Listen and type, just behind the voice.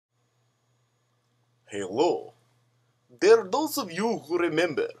Hello. There are those of you who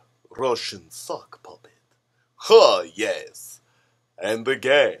remember Russian sock puppet. Ha, yes. And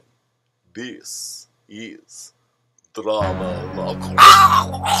again, this is Drama Local.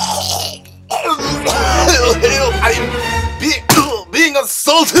 Help! I'm being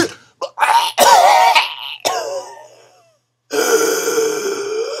assaulted!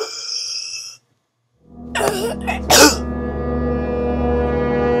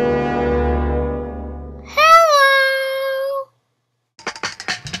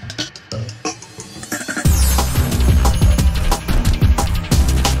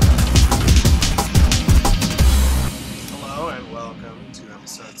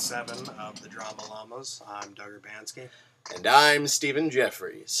 Of the Drama Llamas. I'm Doug Urbanski. And I'm Stephen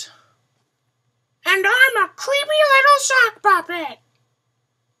Jeffries. And I'm a creepy little sock puppet.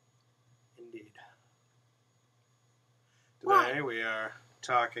 Indeed. What? Today we are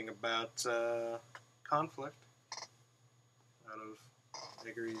talking about conflict out of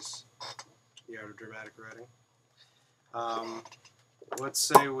Egri's The Art of Dramatic Writing. Let's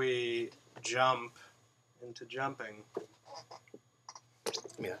say we jump into jumping.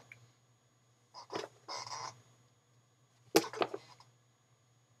 Yeah.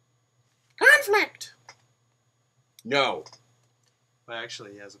 Conflict. No. Well,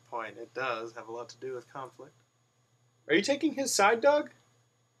 actually, he has a point. It does have a lot to do with conflict. Are you taking his side, Doug?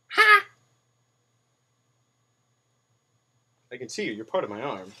 Ha! I can see you. You're part of my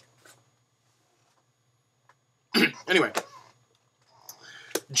arm. Anyway.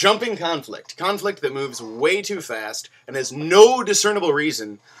 Jumping conflict. Conflict that moves way too fast and has no discernible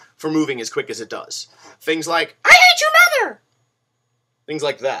reason for moving as quick as it does. Things like, I hate your mother! things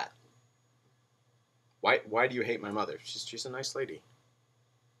like that. Why do you hate my mother? She's a nice lady.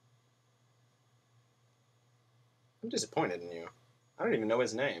 I'm disappointed in you. I don't even know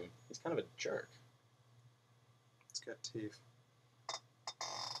his name. He's kind of a jerk. It's got teeth.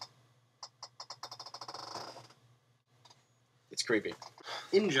 It's creepy.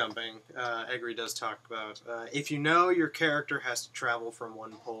 In jumping, Egri does talk about, if you know your character has to travel from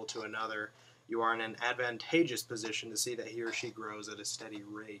one pole to another, you are in an advantageous position to see that he or she grows at a steady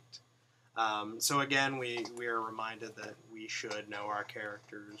rate. So again, we are reminded that we should know our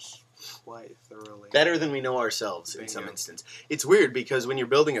characters quite thoroughly. Better than we know ourselves in some instance. It's weird because when you're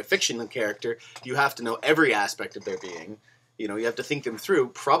building a fictional character, you have to know every aspect of their being. You know, you have to think them through,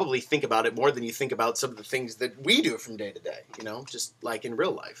 probably think about it more than you think about some of the things that we do from day to day, you know, just like in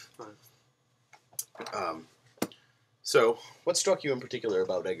real life. Right. So, what struck you in particular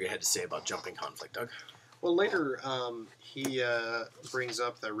about Egri had to say about jumping conflict, Doug? Well, later he brings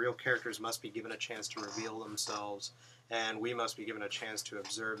up that real characters must be given a chance to reveal themselves, and we must be given a chance to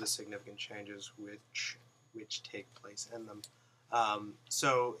observe the significant changes which take place in them.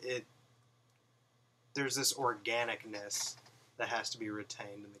 So there's this organicness that has to be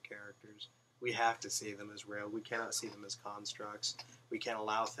retained in the characters. We have to see them as real. We cannot see them as constructs. We can't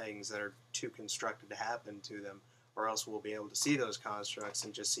allow things that are too constructed to happen to them, or else we'll be able to see those constructs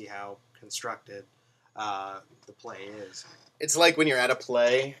and just see how constructed the play is. It's like when you're at a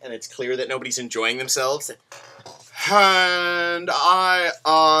play and it's clear that nobody's enjoying themselves. And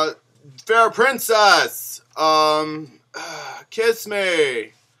fair princess, kiss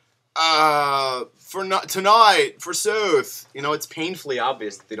me, tonight, forsooth. You know, it's painfully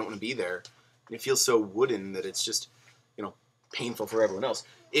obvious that they don't want to be there. And it feels so wooden that it's just, you know, painful for everyone else.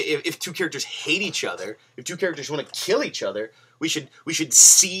 If two characters hate each other, if two characters want to kill each other, we should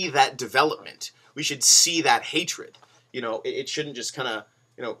see that development. We should see that hatred. You know, it shouldn't just kind of,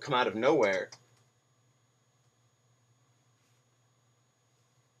 you know, come out of nowhere.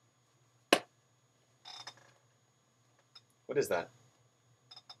 What is that?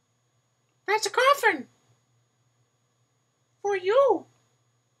 That's a coffin. For you.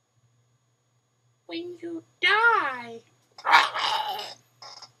 When you die.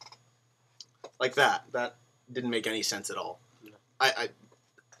 Like that. That didn't make any sense at all.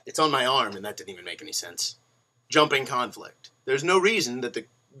 It's on my arm, and that didn't even make any sense. Jumping conflict. There's no reason that the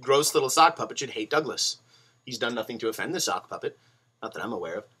gross little sock puppet should hate Douglas. He's done nothing to offend the sock puppet. Not that I'm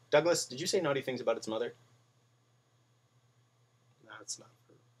aware of. Douglas, did you say naughty things about its mother? No, it's not.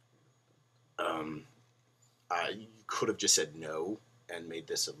 You could have just said no and made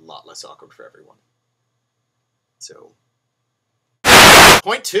this a lot less awkward for everyone. So,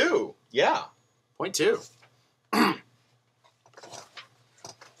 point 2. Yeah, point 2.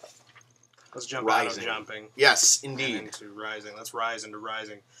 Let's jump out of jumping. Yes, indeed. And into rising. Let's rise into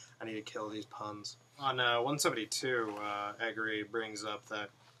rising. I need to kill these puns. On 172, Egri brings up that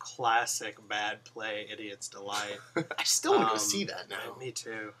classic bad play, Idiot's Delight. I still want to go see that now. Me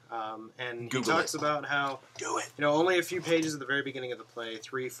too. And Google he talks about how Do it. only a few pages at the very beginning of the play,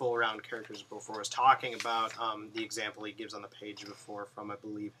 3 full round characters before us talking about the example he gives on the page before from, I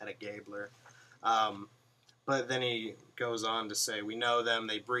believe, Hedda Gabler. But then he goes on to say, we know them,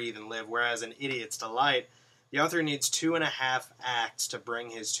 they breathe and live, whereas in Idiot's Delight, the author needs 2.5 acts to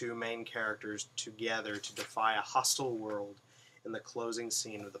bring his 2 main characters together to defy a hostile world in the closing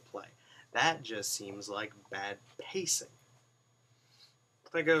scene of the play. That just seems like bad pacing.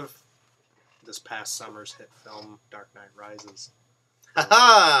 Think of this past summer's hit film, Dark Knight Rises.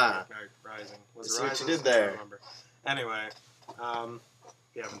 Ha-ha! Dark Knight Rising. See what you did there. I don't remember. Anyway,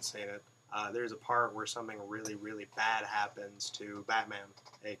 if you haven't seen it, there's a part where something really, really bad happens to Batman,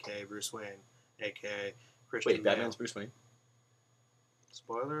 a.k.a. Bruce Wayne, a.k.a. Christian Wait, Bale. Batman's Bruce Wayne?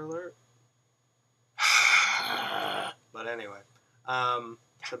 Spoiler alert? But anyway,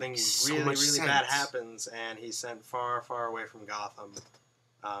 something So really, much really sense. bad happens, and he's sent far, far away from Gotham,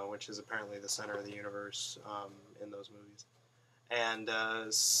 which is apparently the center of the universe in those movies. And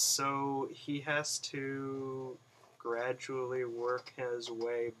so he has to gradually work his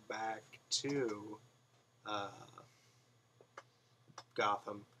way back to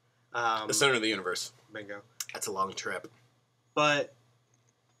Gotham. The center of the universe. Bingo. That's a long trip. But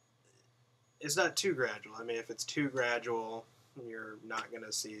it's not too gradual. I mean, if it's too gradual, you're not going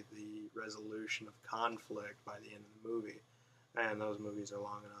to see the resolution of conflict by the end of the movie. And those movies are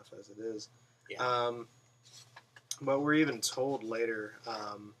long enough as it is. Yeah. But we're even told later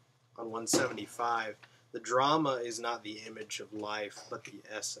on 175, the drama is not the image of life, but the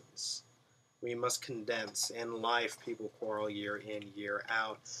essence. We must condense. In life, people quarrel year in, year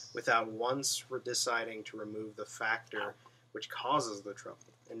out, without once deciding to remove the factor which causes the trouble.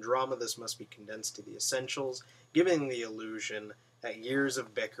 In drama, this must be condensed to the essentials, giving the illusion that years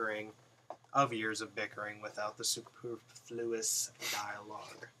of bickering without the superfluous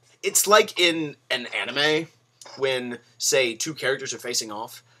dialogue. It's like in an anime when, say, 2 characters are facing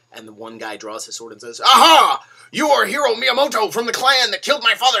off, and the one guy draws his sword and says, "Aha! You are Hiro Miyamoto from the clan that killed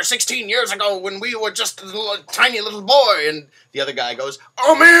my father 16 years ago when we were just a tiny little boy." And the other guy goes,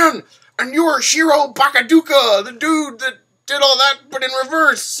 "Oh man! And you are Shiro Bakaduka, the dude that did all that but in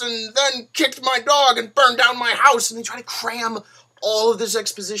reverse, and then kicked my dog and burned down my house." And they try to cram all of this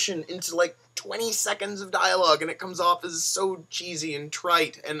exposition into like 20 seconds of dialogue, and it comes off as so cheesy and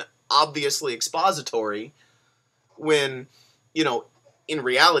trite and obviously expository when, you know, in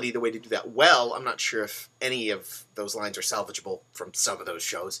reality, the way to do that well, I'm not sure if any of those lines are salvageable from some of those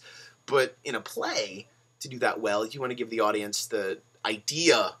shows, but in a play, to do that well, you want to give the audience the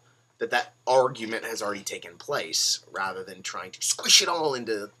idea that that argument has already taken place, rather than trying to squish it all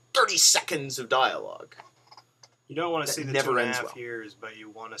into 30 seconds of dialogue. You don't want to That see the never 2.5 ends well. years, but you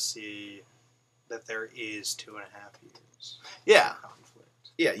want to see that there is 2.5 years. Yeah. Conflict.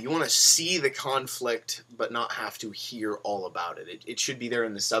 Yeah, you want to see the conflict, but not have to hear all about it. It should be there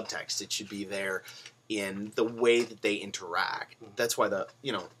in the subtext. It should be there in the way that they interact. That's why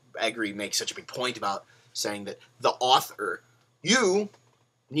Egri makes such a big point about saying that the author, you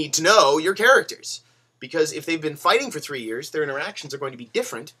need to know your characters. Because if they've been fighting for 3 years, their interactions are going to be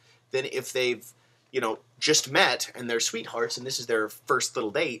different than if they've, just met and they're sweethearts and this is their first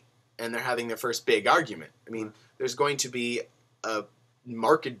little date and they're having their first big argument. I mean, there's going to be a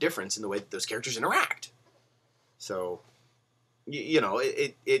marked difference in the way that those characters interact. So,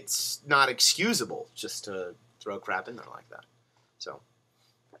 it's not excusable just to throw crap in there like that. So,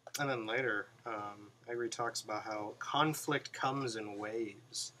 And then later, Egri talks about how conflict comes in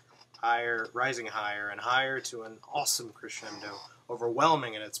waves, rising higher and higher to an awesome crescendo,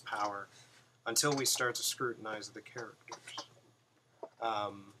 overwhelming in its power, until we start to scrutinize the characters.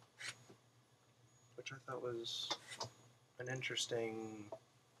 Which I thought was an interesting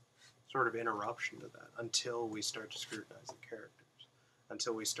sort of interruption to that. Until we start to scrutinize the characters.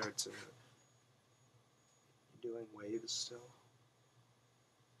 Until we start to... doing waves still?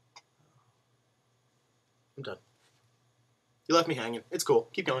 I'm done. You left me hanging. It's cool.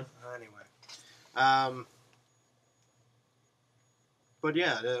 Keep going. Anyway. But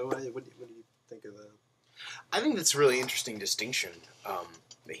yeah, what do you think of that? I think that's a really interesting distinction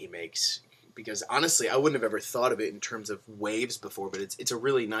that he makes. Because honestly, I wouldn't have ever thought of it in terms of waves before, but it's a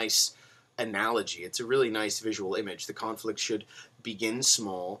really nice analogy. It's a really nice visual image. The conflict should begin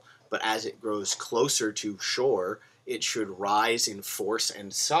small, but as it grows closer to shore, it should rise in force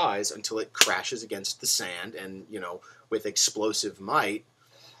and size until it crashes against the sand and, with explosive might,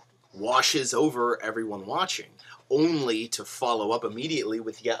 washes over everyone watching, only to follow up immediately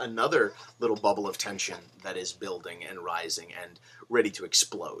with yet another little bubble of tension that is building and rising and ready to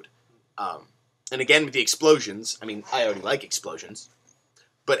explode. And again, with the explosions, I mean, I already like explosions,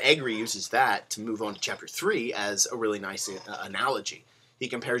 but Egri uses that to move on to Chapter 3 as a really nice analogy. He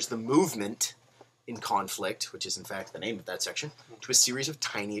compares the movement in conflict, which is in fact the name of that section, to a series of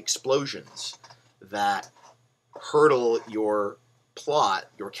tiny explosions that hurdle your plot,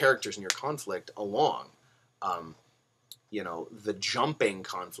 your characters, and your conflict along. The jumping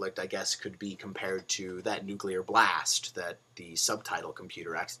conflict, I guess, could be compared to that nuclear blast that the subtitle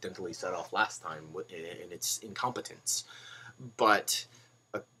computer accidentally set off last time in its incompetence. But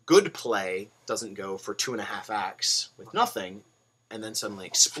a good play doesn't go for 2.5 acts with nothing and then suddenly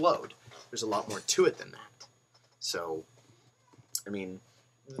explode. There's a lot more to it than that. So, I mean,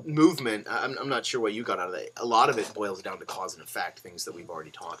 movement, I'm not sure what you got out of that. A lot of it boils down to cause and effect, things that we've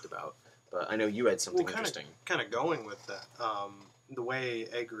already talked about. But I know you had something interesting. Kind of going with that, the way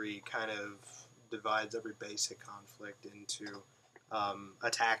Egri kind of divides every basic conflict into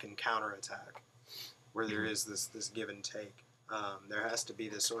attack and counterattack, where there is this give and take. There has to be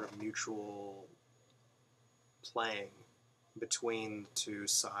this sort of mutual playing between two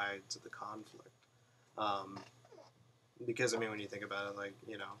sides of the conflict. Because, I mean, when you think about it,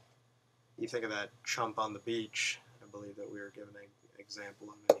 you think of that chump on the beach, I believe that we were given an example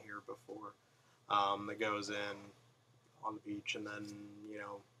of it here before, that goes in on the beach, and then,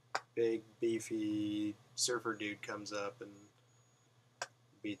 big, beefy surfer dude comes up and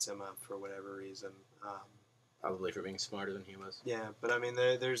beats him up for whatever reason. Probably for being smarter than he was. Yeah, but I mean,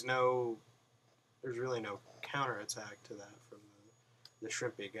 there's really no counterattack to that from the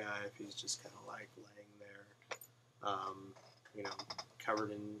shrimpy guy if he's just kind of laying there,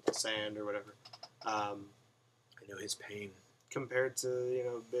 covered in sand or whatever. I know his pain. Compared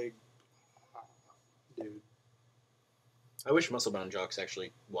to, big dude. I wish muscle-bound jocks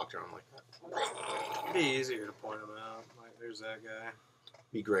actually walked around like that. It'd be easier to point him out. Like, there's that guy.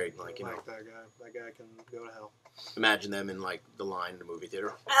 Be great, that guy. That guy can go to hell. Imagine them in, the line in the movie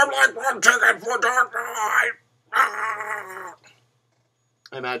theater. I'd like one ticket for Dark Knight. I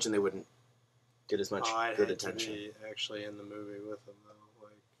imagine they wouldn't get as much good attention. To be actually in the movie with them, though.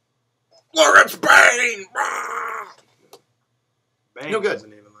 Look, it's Bane! Bane No good.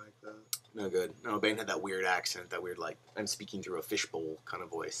 Wasn't even like that. No good. No, Bane had that weird accent, that weird, I'm speaking through a fishbowl kind of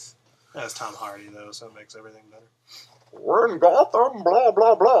voice. That's Tom Hardy, though, so it makes everything better. When Gotham, blah,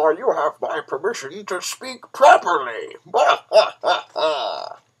 blah, blah, you have my permission to speak properly.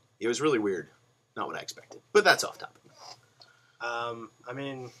 It was really weird. Not what I expected. But that's off topic. I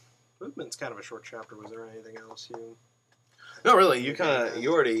mean, movement's kind of a short chapter. Was there anything else you... No, really. You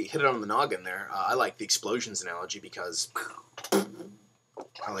already hit it on the noggin there. I like the explosions analogy because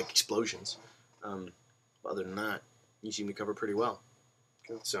I like explosions. Other than that, you seem to cover pretty well.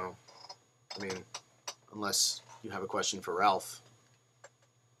 Cool. So, I mean, unless you have a question for Ralph,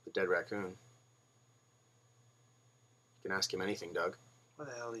 the dead raccoon, you can ask him anything, Doug. What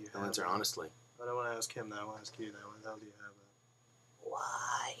the hell do you have? He'll answer honestly. I don't want to ask him that. I want to ask you that. What the hell do you have?